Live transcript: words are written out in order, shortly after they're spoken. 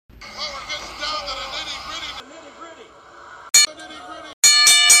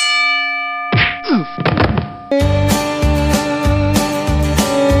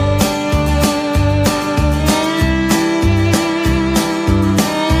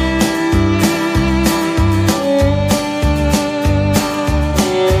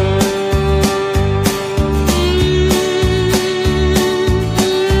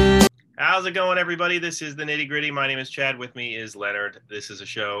everybody? This is the Nitty Gritty. My name is Chad. With me is Leonard. This is a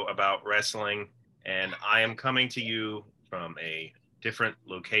show about wrestling, and I am coming to you from a different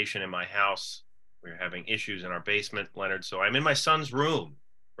location in my house. We're having issues in our basement, Leonard, so I'm in my son's room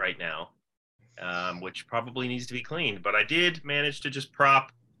right now, which probably needs to be cleaned. But I did manage to just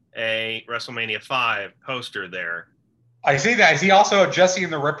prop a WrestleMania 5 poster there. I see that. Is he also a Jesse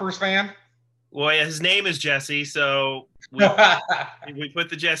and the Rippers fan? Well, yeah, his name is Jesse, so we put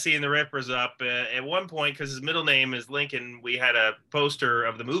the Jesse and the Rippers up. At one point, because his middle name is Lincoln, we had a poster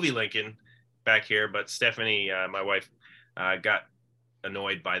of the movie Lincoln back here, but Stephanie, my wife, got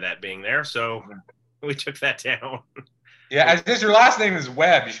annoyed by that being there, so we took that down. Yeah, as your last name is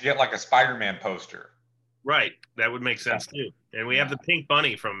Webb, you should get like a Spider-Man poster. Right, that would make sense too. And we have the pink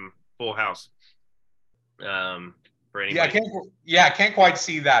bunny from Full House. For anybody. I can't quite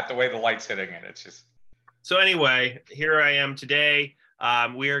see that the way the light's hitting it. It's just. So anyway, here I am today.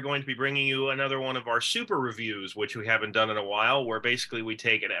 We are going to be bringing you another one of our super reviews, which we haven't done in a while, where basically we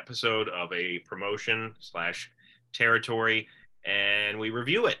take an episode of a promotion / territory and we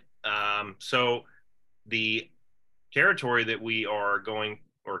review it. So the territory that we are going,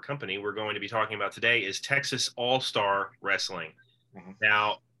 or company we're going to be talking about today, is Texas All-Star Wrestling. Mm-hmm.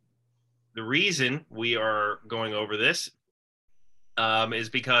 Now, the reason we are going over this is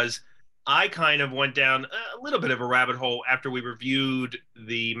because I kind of went down a little bit of a rabbit hole after we reviewed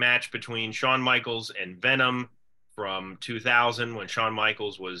the match between Shawn Michaels and Venom from 2000, when Shawn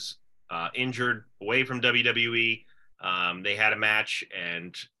Michaels was injured away from WWE. They had a match,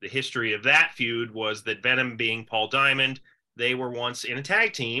 and the history of that feud was that Venom, being Paul Diamond, they were once in a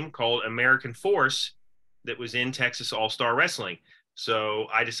tag team called American Force that was in Texas All-Star Wrestling. So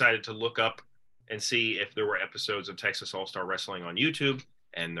I decided to look up and see if there were episodes of Texas All-Star Wrestling on YouTube,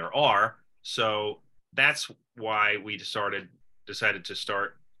 and there are. So that's why we decided to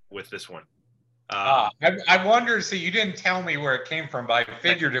start with this one. I wondered, so you didn't tell me where it came from, but I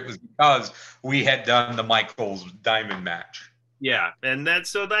figured it was because we had done the Michaels Diamond match. Yeah, and I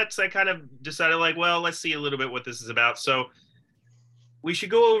kind of decided, like, well, let's see a little bit what this is about. So we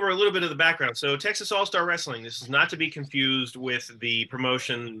should go over a little bit of the background. So Texas All-Star Wrestling, this is not to be confused with the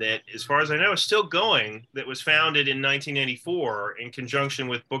promotion that, as far as I know, is still going, that was founded in 1984 in conjunction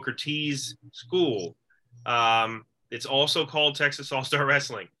with Booker T's school. It's also called Texas All-Star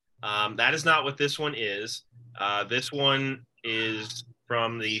Wrestling. That is not what this one is. This one is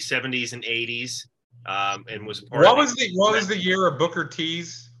from the 70s and 80s, and was part What was the year of Booker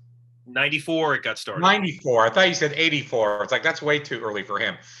T's? 94 it got started. 94. I thought you said 84. It's like, that's way too early for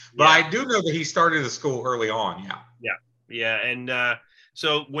him. But yeah. I do know that he started the school early on. Yeah. And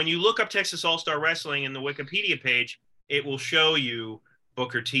so when you look up Texas All-Star Wrestling in the Wikipedia page, it will show you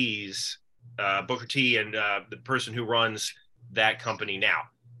Booker T and the person who runs that company now.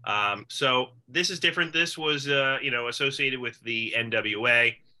 So this is different. This was associated with the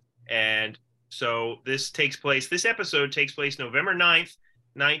NWA. And so this episode takes place November 9th,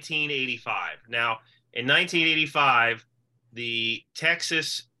 1985. Now, in 1985, the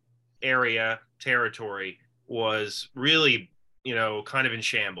Texas area territory was really, kind of in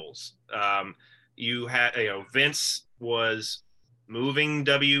shambles. You had, Vince was moving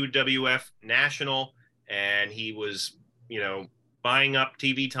WWF National, and he was, buying up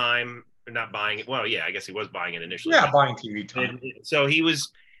TV time, or not buying it. Well, yeah, I guess he was buying it initially. Yeah, buying TV time. And so he was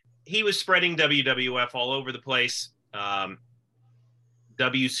spreading WWF all over the place.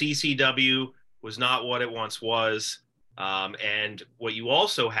 WCCW was not what it once was. And what you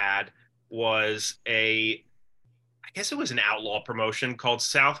also had was I guess it was an outlaw promotion called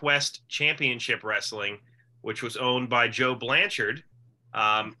Southwest Championship Wrestling, which was owned by Joe Blanchard.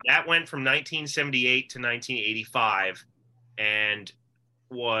 That went from 1978 to 1985 and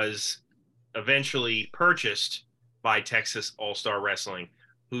was eventually purchased by Texas All-Star Wrestling,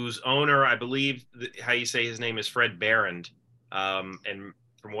 whose owner, I believe, how you say his name is Fred Barron. And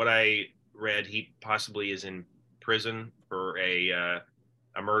from what I read, he possibly is in prison for a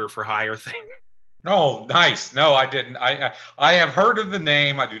murder for hire thing. Oh, nice. No, I didn't. I have heard of the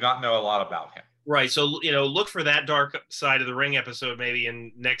name. I do not know a lot about him. Right. So, look for that Dark Side of the Ring episode maybe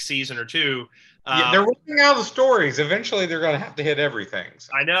in next season or two. They're working out the stories. Eventually, they're going to have to hit everything.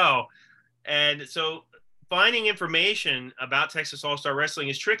 So. I know. And so finding information about Texas All-Star Wrestling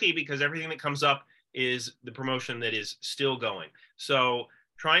is tricky because everything that comes up is the promotion that is still going. So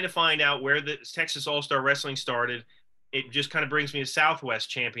trying to find out where the Texas All-Star Wrestling started, it just kind of brings me to Southwest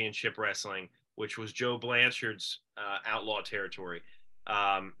Championship Wrestling, which was Joe Blanchard's outlaw territory.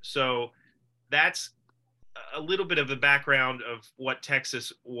 So that's a little bit of the background of what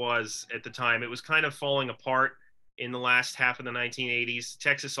Texas was at the time. It was kind of falling apart in the last half of the 1980s.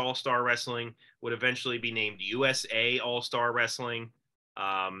 Texas All-Star Wrestling would eventually be named USA All-Star Wrestling.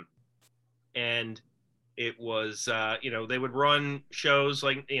 And it was, they would run shows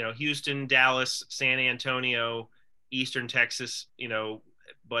like, Houston, Dallas, San Antonio, Eastern Texas,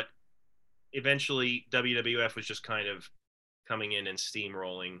 but eventually WWF was just kind of coming in and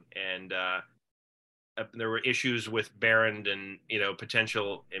steamrolling. And there were issues with Barron and,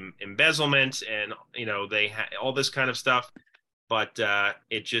 potential embezzlement and, they had all this kind of stuff, but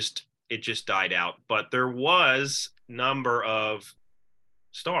it just died out. But there was number of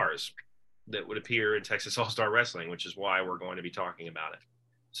stars that would appear in Texas All-Star Wrestling, which is why we're going to be talking about it.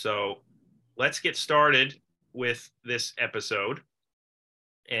 So let's get started with this episode.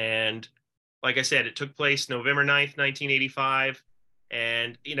 And like I said, it took place November 9th, 1985.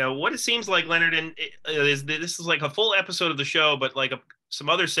 And, what it seems like, Leonard, and this is like a full episode of the show, but like some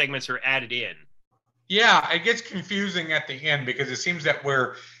other segments are added in. Yeah, it gets confusing at the end because it seems that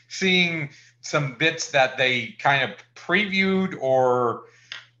we're seeing some bits that they kind of previewed, or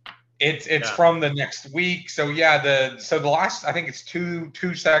it's from the next week. So yeah, the last, I think it's two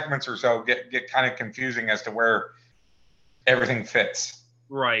segments or so get kind of confusing as to where everything fits.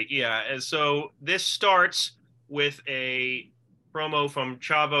 Right. Yeah. And so this starts with a promo from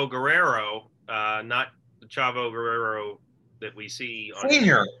Chavo Guerrero, not the Chavo Guerrero that we see on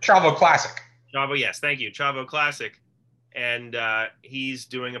Senior Chavo Classic. Chavo, yes, thank you, Chavo Classic, and he's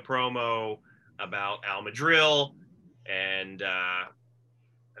doing a promo about Al Madril and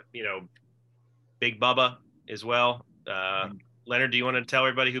Big Bubba as well. Leonard, do you want to tell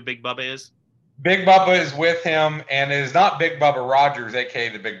everybody who Big Bubba is? Big Bubba is with him, and it is not Big Bubba Rogers, aka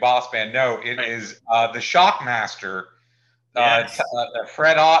the Big Boss Man. No, it is the Shockmaster, yes.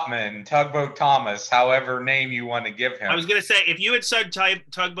 Fred Ottman, Tugboat Thomas, however name you want to give him. I was going to say, if you had said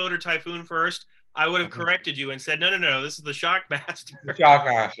Tugboat or Typhoon first, I would have corrected you and said, no, this is the Shockmaster. The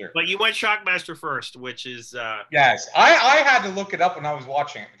Shockmaster. But you went Shockmaster first, which is yes. I had to look it up when I was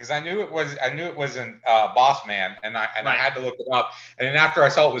watching it because I knew it wasn't Boss Man, and I had to look it up. And then after I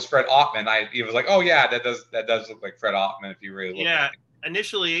saw it was Fred Ottman, it was like, oh yeah, that does look like Fred Ottman if you really look at it.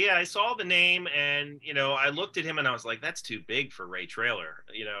 Initially, I saw the name and, I looked at him and I was like, that's too big for Ray Traylor,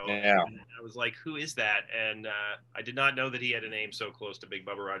 Yeah. And I was like, who is that? And I did not know that he had a name so close to Big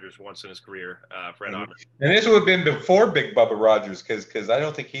Bubba Rogers once in his career, Fred Ottman. And this would have been before Big Bubba Rogers because I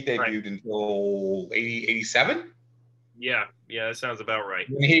don't think he debuted until 87. Yeah, that sounds about right.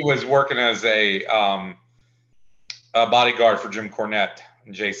 When he was working as a bodyguard for Jim Cornette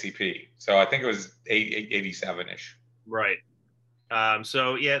and JCP. So I think it was 87-ish. Right.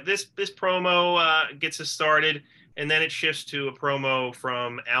 So yeah, this promo gets us started, and then it shifts to a promo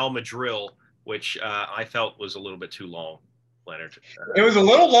from Al Madril, which I felt was a little bit too long, Leonard. It was a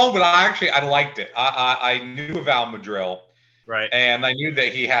little long, but I liked it. I knew of Al Madril, right, and I knew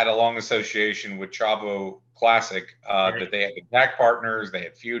that he had a long association with Chavo Classic. Right. That they had been tag partners, they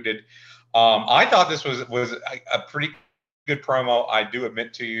had feuded. I thought this was a pretty good promo. I do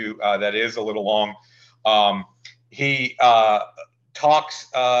admit to you that is a little long. He talks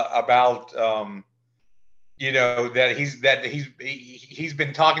about that he's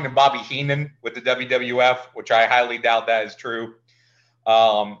been talking to Bobby Heenan with the WWF, which I highly doubt that is true.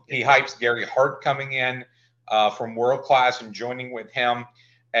 He hypes Gary Hart coming in from World Class and joining with him,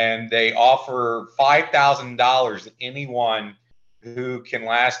 and they offer $5,000 to anyone who can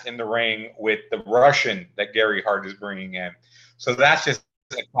last in the ring with the Russian that Gary Hart is bringing in. So that's just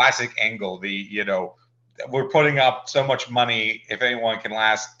a classic angle. We're putting up so much money if anyone can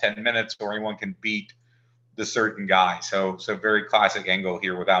last 10 minutes or anyone can beat the certain guy. So very classic angle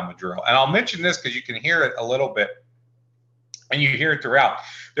here with Al Madril. And I'll mention this because you can hear it a little bit, and you hear it throughout.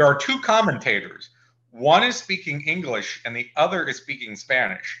 There are two commentators. One is speaking English and the other is speaking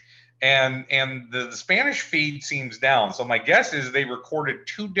Spanish. And the Spanish feed seems down. So my guess is they recorded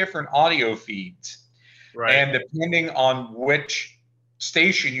two different audio feeds. Right. And depending on which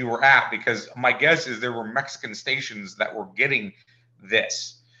station you were at, because my guess is there were Mexican stations that were getting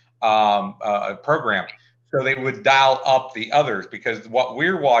this program, so they would dial up the others, because what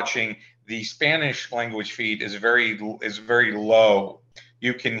we're watching, the Spanish language feed is very low.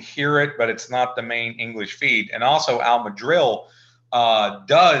 You can hear it, but it's not the main English feed. And also Al Madril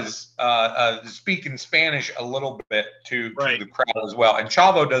does speak in Spanish a little bit to the crowd as well. And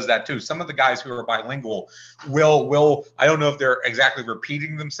Chavo does that too. Some of the guys who are bilingual will I don't know if they're exactly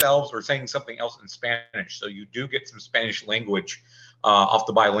repeating themselves or saying something else in Spanish. So you do get some Spanish language off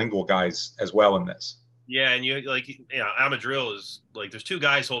the bilingual guys as well in this. Yeah, and Al Madril is like, there's two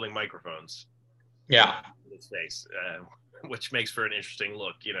guys holding microphones. Yeah. In his face, which makes for an interesting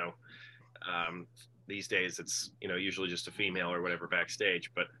look, these days it's, usually just a female or whatever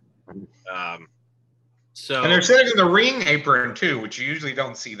backstage. But so, and they're sitting in the ring apron too, which you usually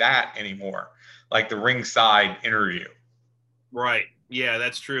don't see that anymore, like the ringside interview. Right. Yeah,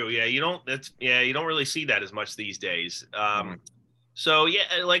 that's true. Yeah, you don't really see that as much these days. So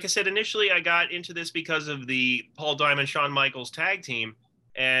yeah, like I said, initially I got into this because of the Paul Diamond, Shawn Michaels tag team,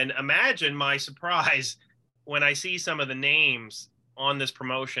 and imagine my surprise when I see some of the names on this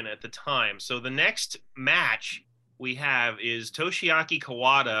promotion at the time. So the next match we have is Toshiaki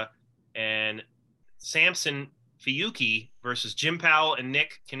Kawada and Samson Fuyuki versus Jim Powell and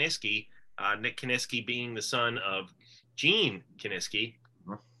Nick Kiniski. Nick Kiniski being the son of Gene Kiniski.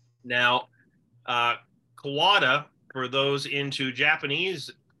 Now, Kawada, for those into Japanese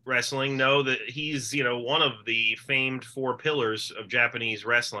wrestling, know that he's, one of the famed four pillars of Japanese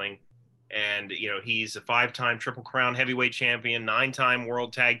wrestling. And, he's a 5-time Triple Crown heavyweight champion, 9-time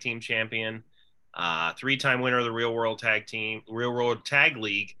World Tag Team champion, 3-time winner of the Real World Tag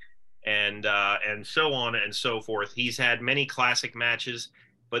League, and so on and so forth. He's had many classic matches,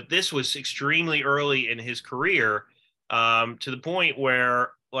 but this was extremely early in his career, to the point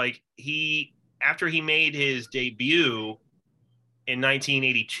where, like, after he made his debut in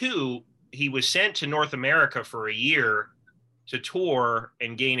 1982, he was sent to North America for a year to tour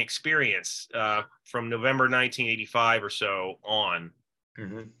and gain experience from November 1985 or so on.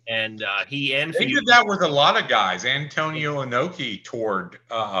 Mm-hmm. And they did that with a lot of guys. Antonio Inoki toured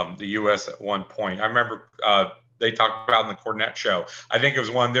the U.S. at one point. I remember they talked about in the Cornette show. I think it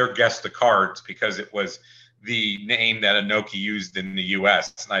was one of their guest the cards because it was the name that Inoki used in the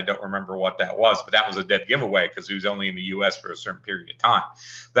U.S. And I don't remember what that was, but that was a dead giveaway because he was only in the U.S. for a certain period of time.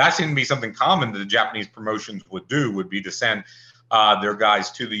 That seemed to be something common that the Japanese promotions would be to send their guys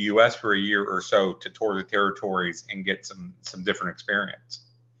to the U.S. for a year or so to tour the territories and get some different experience.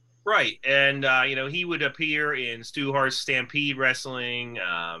 Right. And, he would appear in Stu Hart's Stampede Wrestling,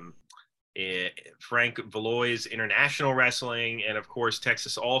 Frank Valois International Wrestling, and, of course,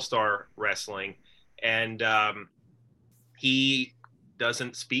 Texas All-Star Wrestling. And he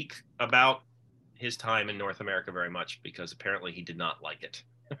doesn't speak about his time in North America very much because apparently he did not like it.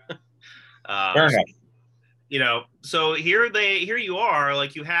 Fair enough. So here you are,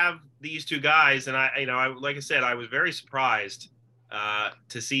 like you have these two guys, and I like I said, I was very surprised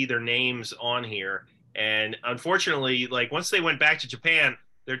to see their names on here. And unfortunately, like once they went back to Japan,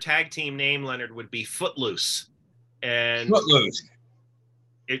 their tag team name, Leonard, would be Footloose. And Footloose.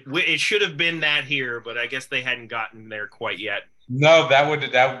 It should have been that here, but I guess they hadn't gotten there quite yet. No, that would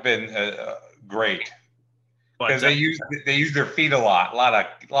have been great because they used their feet a lot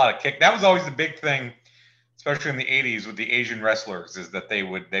of kick. That was always the big thing, especially in the 80s with the Asian wrestlers, is that they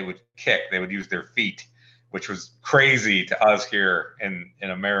would kick. They would use their feet, which was crazy to us here in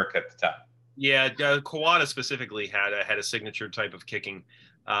America at the time. Yeah, Kawada specifically had a signature type of kicking.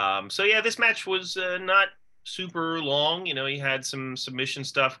 So yeah, this match was not super long. He had some submission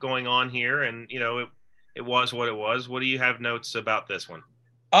stuff going on here, and it was what it was. What do you have notes about this one?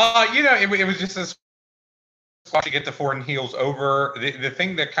 It was just a spot to get the Foreign Heels over. The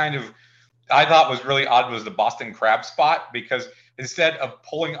thing that kind of I thought was really odd was the Boston Crab spot, because instead of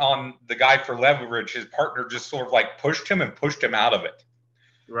pulling on the guy for leverage, his partner just sort of like pushed him out of it.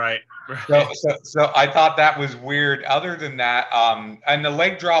 Right. So I thought that was weird. Other than that, and the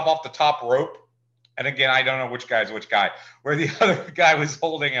leg drop off the top rope. And again, I don't know which guy's which guy, where the other guy was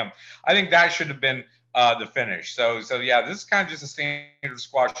holding him. I think that should have been the finish. So yeah, this is kind of just a standard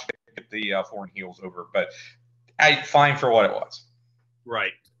squash to get the Foreign Heels over, but fine for what it was.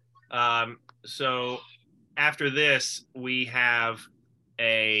 Right. So after this, we have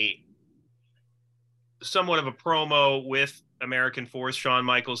a somewhat of a promo with American Force, Shawn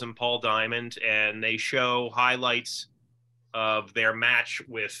Michaels and Paul Diamond, and they show highlights of their match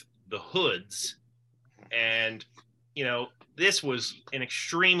with the Hoods. And, this was an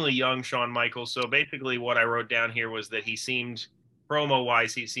extremely young Shawn Michaels. So basically what I wrote down here was that he seemed,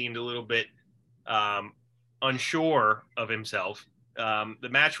 promo-wise, he seemed a little bit unsure of himself. The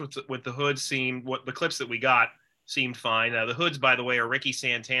match with the Hoods the clips that we got seemed fine. The Hoods, by the way, are Ricky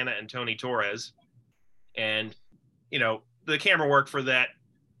Santana and Tony Torres. And, the camera work for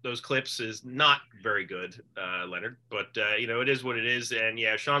those clips is not very good, Leonard, but it is what it is. And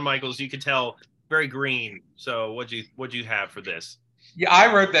yeah, Shawn Michaels, you could tell, very green. So what'd you have for this? Yeah, I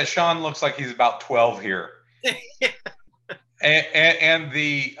wrote that Shawn looks like he's about 12 here. and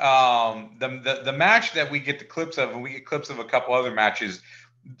the match that we get the clips of, and we get clips of a couple other matches,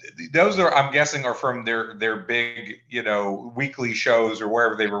 those are, I'm guessing, are from their big, weekly shows or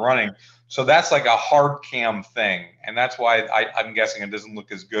wherever they were running. So that's like a hard cam thing, and that's why I'm guessing it doesn't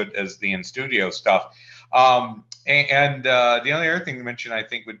look as good as the in studio stuff. The only other thing to mention, I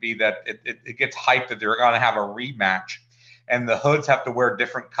think, would be that it gets hyped that they're going to have a rematch, and the Hoods have to wear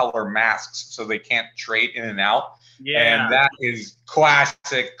different color masks so they can't trade in and out. Yeah. And that is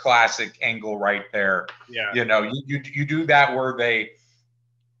classic angle right there. Yeah. You know, you do that where they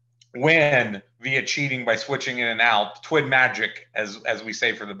win via cheating by switching in and out, twin magic, as we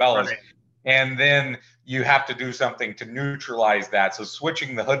say for the Bellas. Right. And then you have to do something to neutralize that. So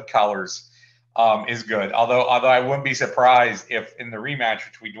switching the Hood colors is good. Although I wouldn't be surprised if in the rematch,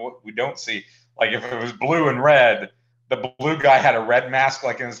 which we don't see, like if it was blue and red, the blue guy had a red mask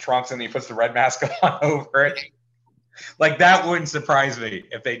like in his trunks, and he puts the red mask on over it. Like that wouldn't surprise me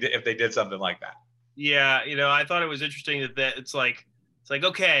if they did something like that. Yeah, you know, I thought it was interesting that it's like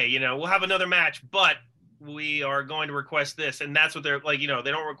okay, you know, we'll have another match, but we are going to request this, and that's what they're like. You know,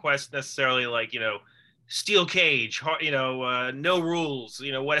 they don't request necessarily like, you know, steel cage, you know, no rules,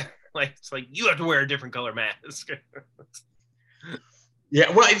 you know, what. Like it's like you have to wear a different color mask.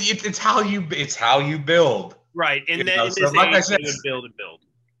 Yeah, well, it's how you build, right? And then like I said, build.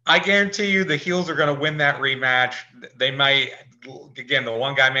 I guarantee you, the heels are going to win that rematch. They might, again, the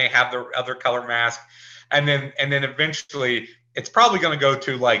one guy may have the other color mask, and then eventually, it's probably going to go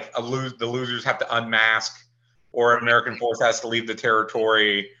to like the losers have to unmask, or American Force has to leave the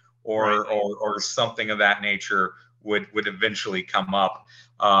territory, or something of that nature would eventually come up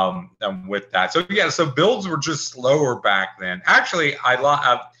with that. So yeah, so builds were just slower back then. Actually, I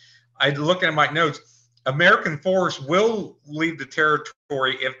looking at my notes, American Force will leave the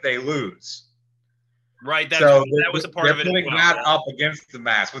territory if they lose. Right. That was a part of it. Putting that up against the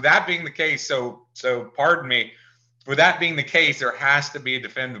mask. With that being the case, so pardon me. For that being the case, there has to be a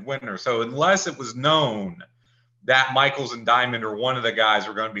definitive winner. So unless it was known that Michaels and Diamond or one of the guys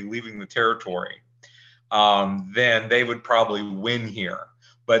were going to be leaving the territory, then they would probably win here.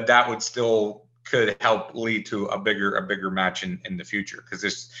 But that would still could help lead to a bigger match in the future,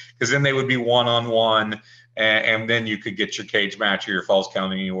 because then they would be one-on-one, and then you could get your cage match or your Falls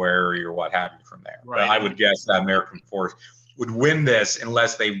Count Anywhere or your what have you from there. Right. But I would guess that American Force would win this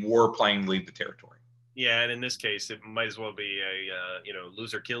unless they were playing leave the territory. Yeah, and in this case, it might as well be a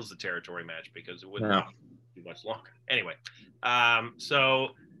loser kills the territory match, because it wouldn't be much longer. Anyway, so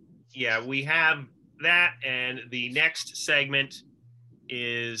yeah, we have that, and the next segment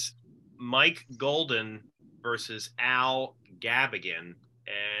is Mike Golden versus Al Gabigan.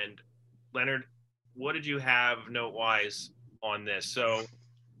 And Leonard, what did you have note-wise on this? So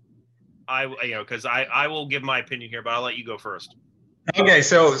because I will give my opinion here, but I'll let you go first. Okay,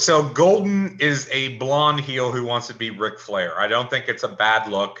 so Golden is a blonde heel who wants to be Ric Flair. I don't think it's a bad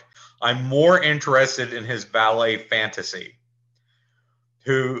look. I'm more interested in his valet Fantasy,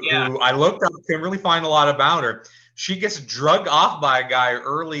 who I looked up, couldn't really find a lot about her. She gets drugged off by a guy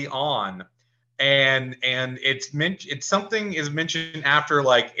early on, and it's something is mentioned after,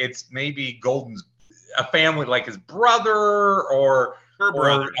 like it's maybe Golden's a family, like his brother or her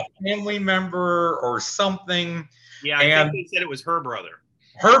brother, or a family member or something. Yeah, I think they said it was her brother.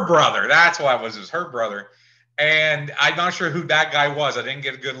 Her brother. That's why it was her brother. And I'm not sure who that guy was. I didn't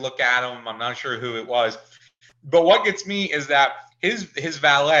get a good look at him. I'm not sure who it was. But what gets me is that his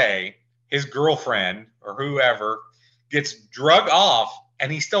valet, his girlfriend, or whoever, gets drugged off,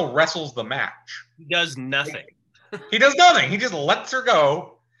 and he still wrestles the match. He does nothing. He does nothing. He just lets her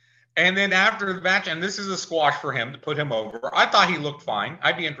go. And then after the match, and this is a squash for him to put him over. I thought he looked fine.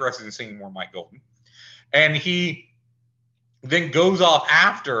 I'd be interested in seeing more Mike Golden. And he then goes off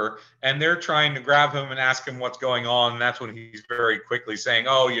after, and they're trying to grab him and ask him what's going on. And that's when he's very quickly saying,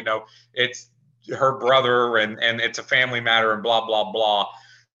 oh, it's her brother and it's a family matter and blah, blah, blah.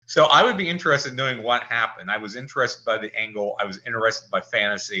 So I would be interested in knowing what happened. I was interested by the angle. I was interested by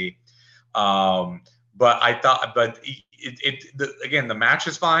Fantasy. But I thought, again, the match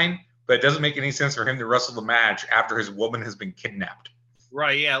is fine, but it doesn't make any sense for him to wrestle the match after his woman has been kidnapped.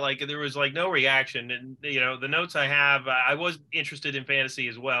 Right, yeah, like there was like no reaction, and the notes I have, I was interested in Fantasy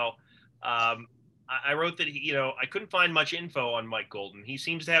as well. I wrote that I couldn't find much info on Mike Golden. He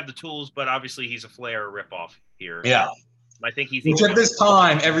seems to have the tools, but obviously he's a Flair ripoff here. Yeah, I think he's. Which at this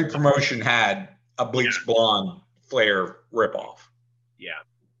time, every promotion had a bleached blonde Flair ripoff. Yeah,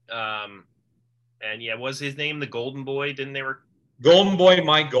 and yeah, was his name the Golden Boy? Didn't they were Golden Boy,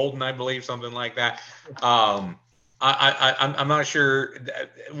 Mike Golden, I believe, something like that. I'm not sure.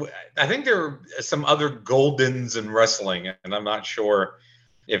 I think there are some other Goldens in wrestling, and I'm not sure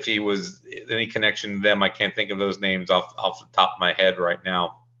if he was any connection to them. I can't think of those names off the top of my head right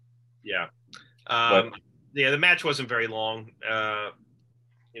now. Yeah. Yeah, the match wasn't very long.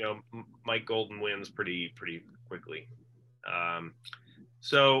 Mike Golden wins pretty quickly.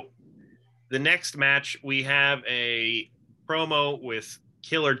 So the next match, we have a promo with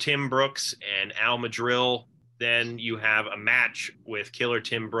Killer Tim Brooks and Al Madrill. Then you have a match with Killer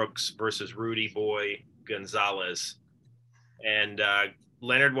Tim Brooks versus Rudy Boy Gonzalez. And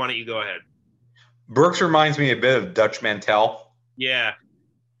Leonard, why don't you go ahead? Brooks reminds me a bit of Dutch Mantell. Yeah.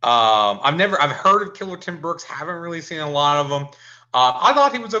 I've heard of Killer Tim Brooks. Haven't really seen a lot of them. I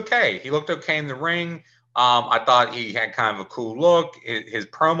thought he was okay. He looked okay in the ring. I thought he had kind of a cool look. His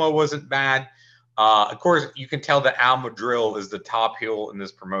promo wasn't bad. Of course, you can tell that Al Madrill is the top heel in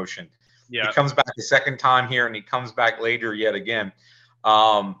this promotion. Yeah. He comes back the second time here, and he comes back later yet again.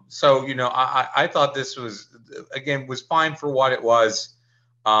 So, I thought this was fine for what it was.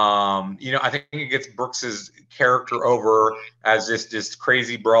 I think it gets Brooks's character over as this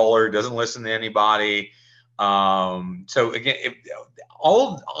crazy brawler, doesn't listen to anybody. So again,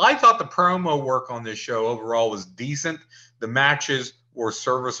 I thought the promo work on this show overall was decent. The matches were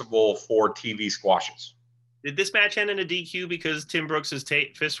serviceable for TV squashes. Did this match end in a DQ because Tim Brooks's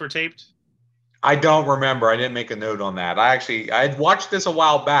fists were taped? I don't remember. I didn't make a note on that. I had watched this a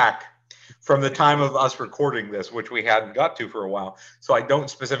while back from the time of us recording this, which we hadn't got to for a while. So I don't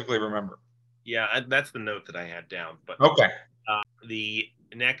specifically remember. Yeah, that's the note that I had down. But okay. The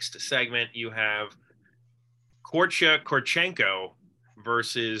next segment, you have Korcha Korchenko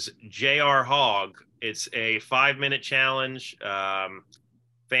versus J.R. Hogg. It's a 5-minute challenge.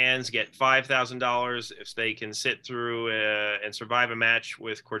 Fans get $5,000 if they can sit through and survive a match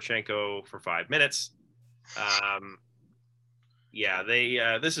with Korchenko for 5 minutes.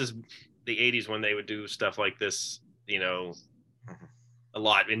 This is the 80s when they would do stuff like this, a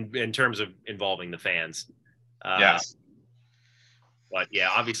lot in terms of involving the fans. Yes. But yeah,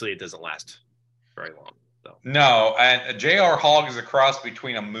 obviously it doesn't last very long. So. No, and J.R. Hogg is a cross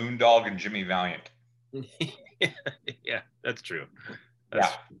between a Moondog and Jimmy Valiant. Yeah, that's true.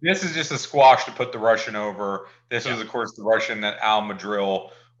 This is just a squash to put the Russian over. This was, of course, the Russian that Al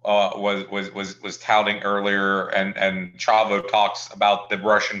Madrill was touting earlier, and Chavo talks about the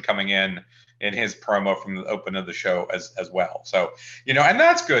Russian coming in his promo from the open of the show as well. So, and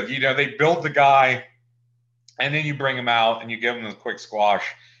that's good. They build the guy, and then you bring him out and you give him a quick squash,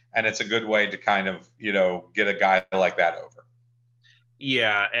 and it's a good way to kind of, get a guy like that over.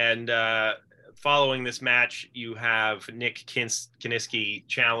 Yeah, and following this match, you have Nick Kiniski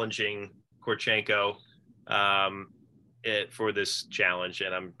challenging Korchenko for this challenge,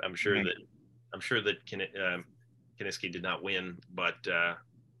 and I'm sure that Kiniski did not win, but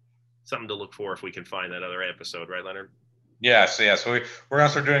something to look for if we can find that other episode, right, Leonard? Yes. So we're going to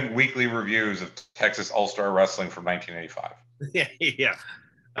start doing weekly reviews of Texas All-Star Wrestling from 1985. Yeah.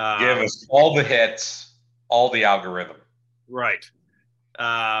 Give us all the hits, all the algorithm. Right.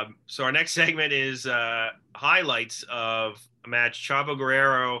 So our next segment is highlights of a match: Chavo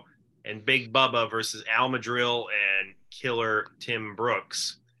Guerrero and Big Bubba versus Al Madrill and Killer Tim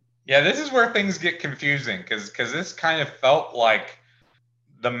Brooks. Yeah, this is where things get confusing because this kind of felt like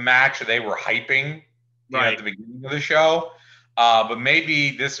the match they were hyping at the beginning of the show. But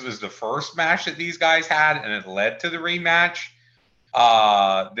maybe this was the first match that these guys had and it led to the rematch.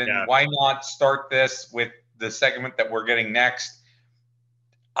 Why not start this with the segment that we're getting next?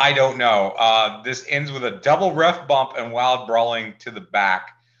 I don't know. This ends with a double ref bump and wild brawling to the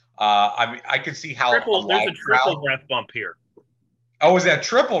back. I could see how there's a triple ref bump here. Oh, is that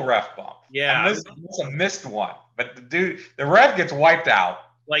triple ref bump? Yeah, it's a missed one. But the ref gets wiped out.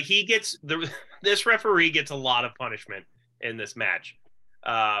 Like this referee gets a lot of punishment in this match.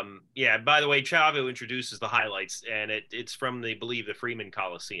 By the way, Chavo introduces the highlights, and it's from the Freeman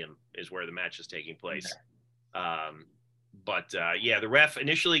Coliseum is where the match is taking place. Okay. The ref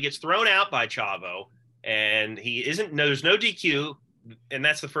initially gets thrown out by Chavo, and there's no DQ, and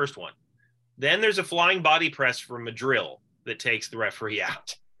that's the first one. Then there's a flying body press from Madrill that takes the referee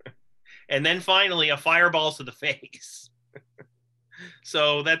out. And then finally a fireball to the face.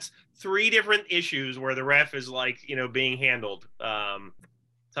 So that's 3 different issues where the ref is being handled.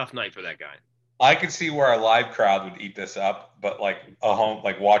 Tough night for that guy. I could see where a live crowd would eat this up, but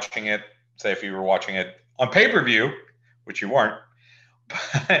watching it, say if you were watching it on pay-per-view, which you weren't,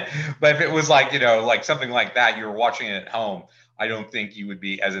 but if it was something like that, you were watching it at home, I don't think you would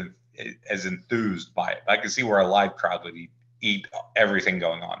be as enthused by it. I could see where a live crowd would eat everything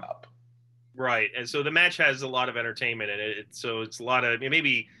going on up. Right, and so the match has a lot of entertainment in it. So it's a lot of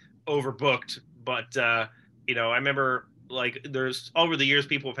maybe overbooked, but I remember there's over the years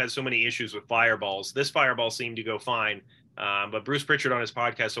people have had so many issues with fireballs. This fireball seemed to go fine, but Bruce Pritchard on his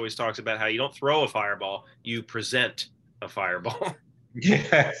podcast always talks about how you don't throw a fireball, you present a fireball.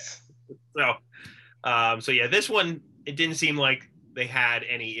 Yes. So, so yeah, this one, it didn't seem like they had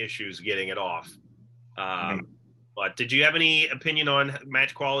any issues getting it off. Mhm. But did you have any opinion on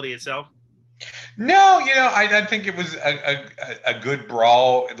match quality itself? No, I think it was a good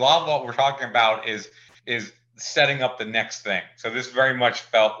brawl. A lot of what we're talking about is setting up the next thing. So this very much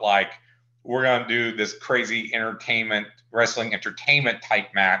felt like we're going to do this crazy wrestling entertainment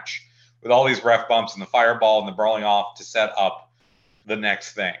type match with all these ref bumps and the fireball and the brawling off to set up the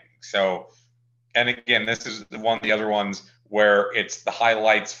next thing. So, and again, this is one of the other ones where it's the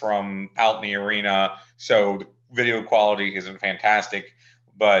highlights from out in the arena. So the video quality isn't fantastic,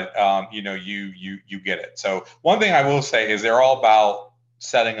 but you get it. So one thing I will say is they're all about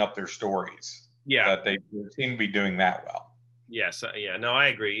setting up their stories. Yeah. That they seem to be doing that well. Yes. Yeah. No, I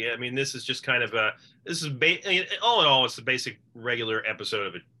agree. Yeah, I mean, this is just kind of all in all, it's a basic regular episode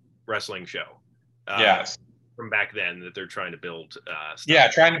of a wrestling show. Yes. From back then that they're trying to build. Stuff. Yeah,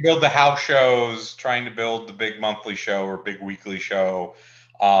 trying to build the house shows, trying to build the big monthly show or big weekly show,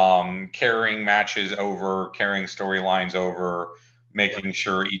 carrying matches over, carrying storylines over, making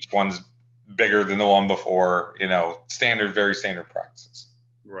sure each one's bigger than the one before. Very standard practices.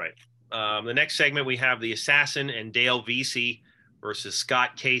 Right. The next segment we have the Assassin and Dale Vesey versus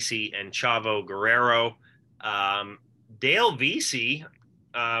Scott Casey and Chavo Guerrero. Dale Vesey,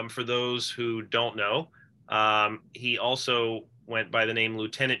 for those who don't know, he also went by the name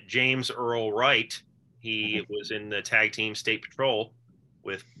Lieutenant James Earl Wright. He was in the tag team State Patrol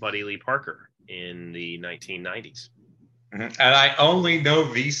with Buddy Lee Parker in the 1990s. And I only know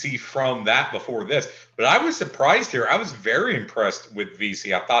VC from that before this, but I was surprised here. I was very impressed with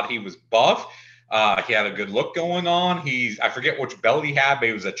VC. I thought he was buff. He had a good look going on. I forget which belt he had, but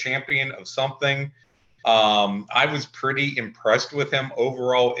he was a champion of something. I was pretty impressed with him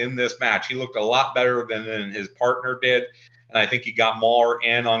overall in this match. He looked a lot better than his partner did. And I think he got more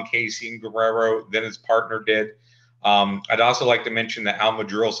in on Casey and Guerrero than his partner did. I'd also like to mention that Al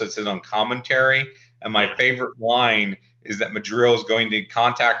Madrill sits in on commentary. And my favorite line is that Madrill is going to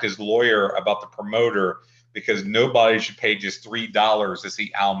contact his lawyer about the promoter because nobody should pay just $3 to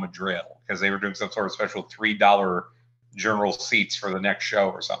see Al Madrill because they were doing some sort of special $3 general seats for the next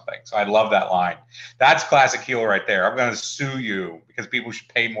show or something. So I love that line. That's classic heel right there. I'm going to sue you because people should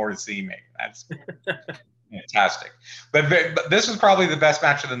pay more to see me. That's fantastic. But this was probably the best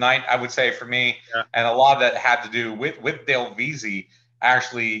match of the night, I would say, for me. Yeah. And a lot of that had to do with Dale Vesey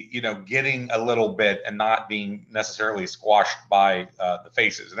actually, getting a little bit and not being necessarily squashed by the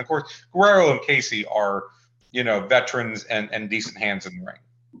faces. And of course, Guerrero and Casey are, veterans and decent hands in the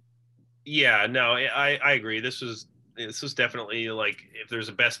ring. Yeah, no, I agree. This was definitely like, if there's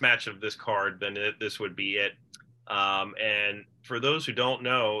a best match of this card, then this would be it. And for those who don't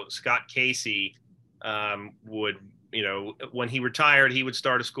know, Scott Casey would, when he retired, he would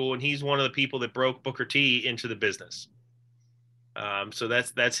start a school, and he's one of the people that broke Booker T into the business. So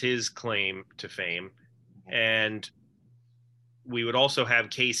that's his claim to fame. And we would also have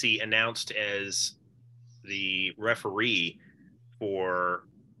Casey announced as the referee for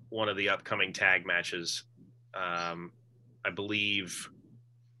one of the upcoming tag matches. I believe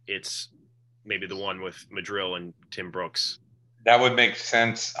it's maybe the one with Madrill and Tim Brooks. That would make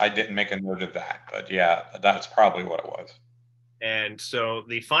sense. I didn't make a note of that, but yeah, that's probably what it was. And so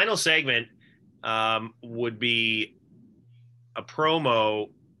the final segment would be a promo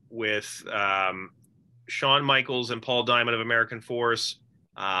with Shawn Michaels and Paul Diamond of American Force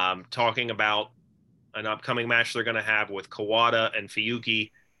talking about an upcoming match they're going to have with Kawada and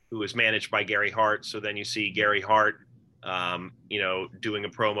Fuyuki, who is managed by Gary Hart. So then you see Gary Hart, doing a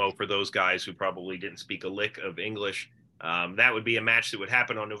promo for those guys who probably didn't speak a lick of English. That would be a match that would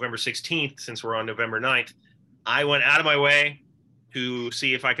happen on November 16th, since we're on November 9th. I went out of my way to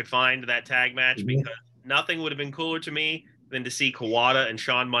see if I could find that tag match because nothing would have been cooler to me than to see Kawada and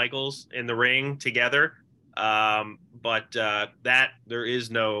Shawn Michaels in the ring together. But there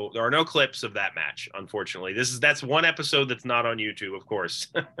are no clips of that match, unfortunately. That's one episode that's not on YouTube, of course.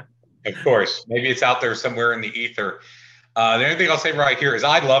 Of course. Maybe it's out there somewhere in the ether. The only thing I'll say right here is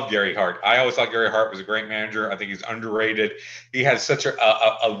I love Gary Hart. I always thought Gary Hart was a great manager. I think he's underrated. He has such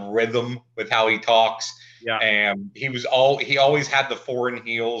a rhythm with how he talks. Yeah. And he always had the foreign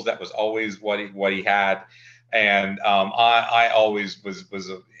heels. That was always what he had. And I always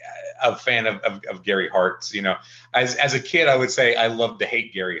was a fan of Gary Hart's. As a kid, I would say I loved to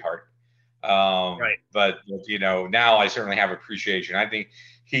hate Gary Hart. Right. But now I certainly have appreciation. I think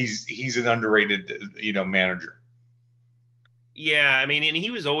he's an underrated manager. Yeah, I mean, and he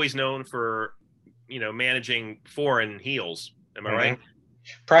was always known for managing foreign heels. Am I right?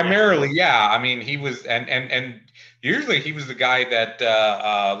 Primarily, yeah. I mean, he was, and usually he was the guy that,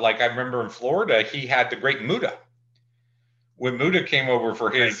 like I remember in Florida, he had the great Muda. When Muda came over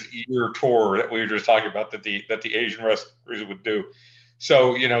for his year tour that we were just talking about, that the Asian wrestlers would do.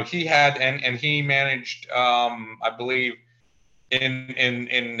 So he had, and he managed, I believe,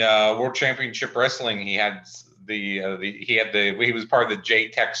 in World Championship Wrestling, he had he was part of the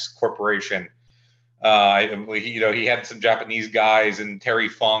JTEX Corporation. He had some Japanese guys and Terry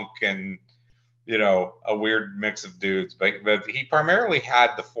Funk and a weird mix of dudes, but he primarily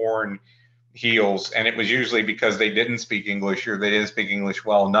had the foreign heels, and it was usually because they didn't speak English or they didn't speak English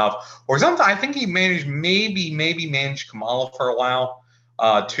well enough, or sometimes I think he managed maybe managed Kamala for a while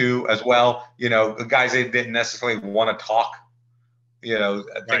too as well. The guys that didn't necessarily want to talk.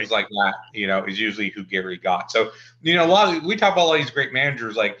 Things like that, is usually who Gary got. So, we talk about all these great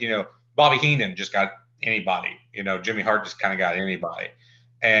managers, like, Bobby Heenan just got anybody, Jimmy Hart just kind of got anybody.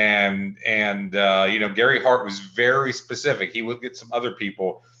 And Gary Hart was very specific. He would get some other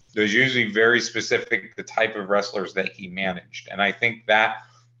people. It was usually very specific, the type of wrestlers that he managed. And I think that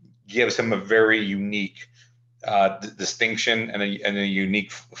gives him a very unique distinction and a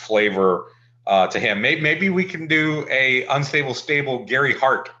unique flavor to him. Maybe we can do a unstable, stable Gary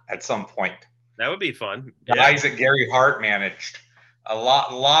Hart at some point. That would be fun. Guys that Gary Hart managed. A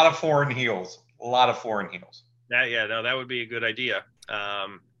lot of foreign heels. That would be a good idea.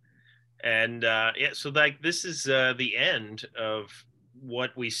 So like this is the end of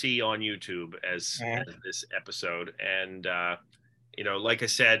what we see on YouTube as this episode. And like I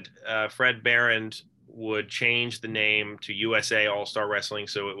said, Fred Behrend would change the name to USA All-Star Wrestling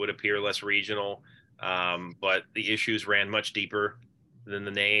so it would appear less regional. But the issues ran much deeper than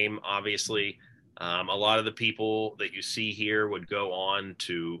the name, obviously. A lot of the people that you see here would go on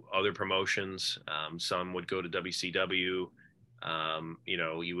to other promotions. Some would go to WCW.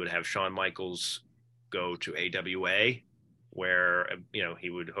 You would have Shawn Michaels go to AWA, where, he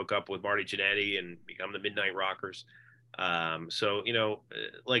would hook up with Marty Jannetty and become the Midnight Rockers.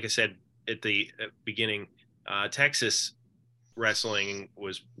 Like I said at the beginning, Texas wrestling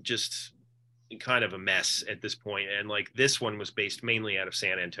was just kind of a mess at this point. And like this one was based mainly out of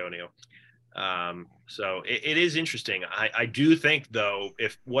San Antonio. So it is interesting. I do think, though,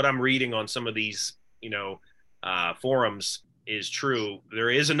 if what I'm reading on some of these, forums is true, there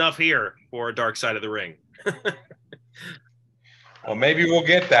is enough here for a Dark Side of the Ring. Well, maybe we'll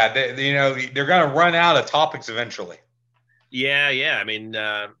get that. They're going to run out of topics eventually. Yeah. I mean,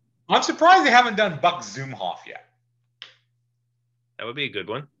 I'm surprised they haven't done Buck Zumhoff yet. That would be a good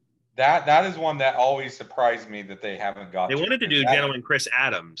one. That is one that always surprised me that they haven't got. They wanted to do Gentleman Chris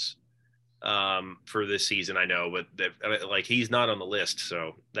Adams for this season, I know, but he's not on the list,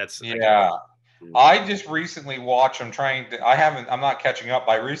 so that's I just recently watched. I'm not catching up.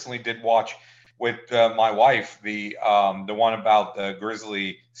 I recently did watch with my wife the one about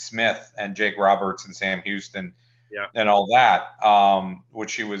Grizzly Smith and Jake Roberts and Sam Houston. Yeah. And all that,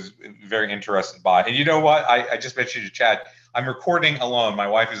 which she was very interested by. And you know what? I just mentioned to Chad, I'm recording alone. My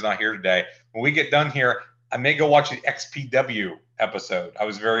wife is not here today. When we get done here, I may go watch the XPW episode. I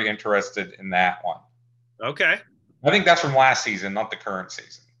was very interested in that one. Okay. I think that's from last season, not the current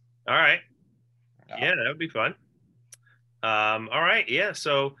season. All right. Yeah, that would be fun. All right. Yeah.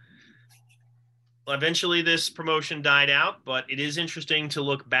 So eventually this promotion died out, but it is interesting to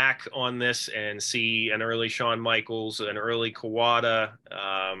look back on this and see an early Shawn Michaels, an early Kawada,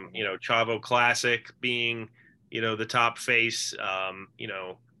 Chavo Classic being, the top face.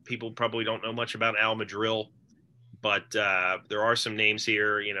 People probably don't know much about Al Madrill, but there are some names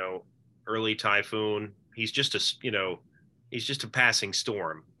here, early Typhoon. He's just a passing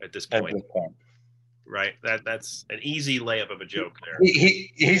storm at this point. Right. That's an easy layup of a joke there.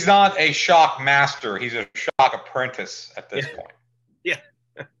 He's not a shock master. He's a shock apprentice at this point. Yeah,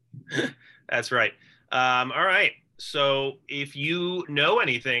 that's right. All right. So if you know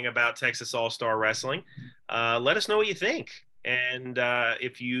anything about Texas All-Star Wrestling, let us know what you think. And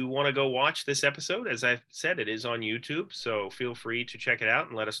if you want to go watch this episode, as I said, it is on YouTube. So feel free to check it out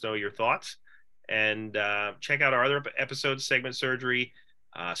and let us know your thoughts. And check out our other episodes, Segment Surgery,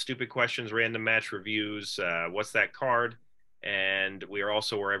 Stupid Questions, Random Match Reviews, What's That Card? And we are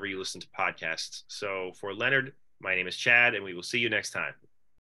also wherever you listen to podcasts. So for Leonard, my name is Chad, and we will see you next time.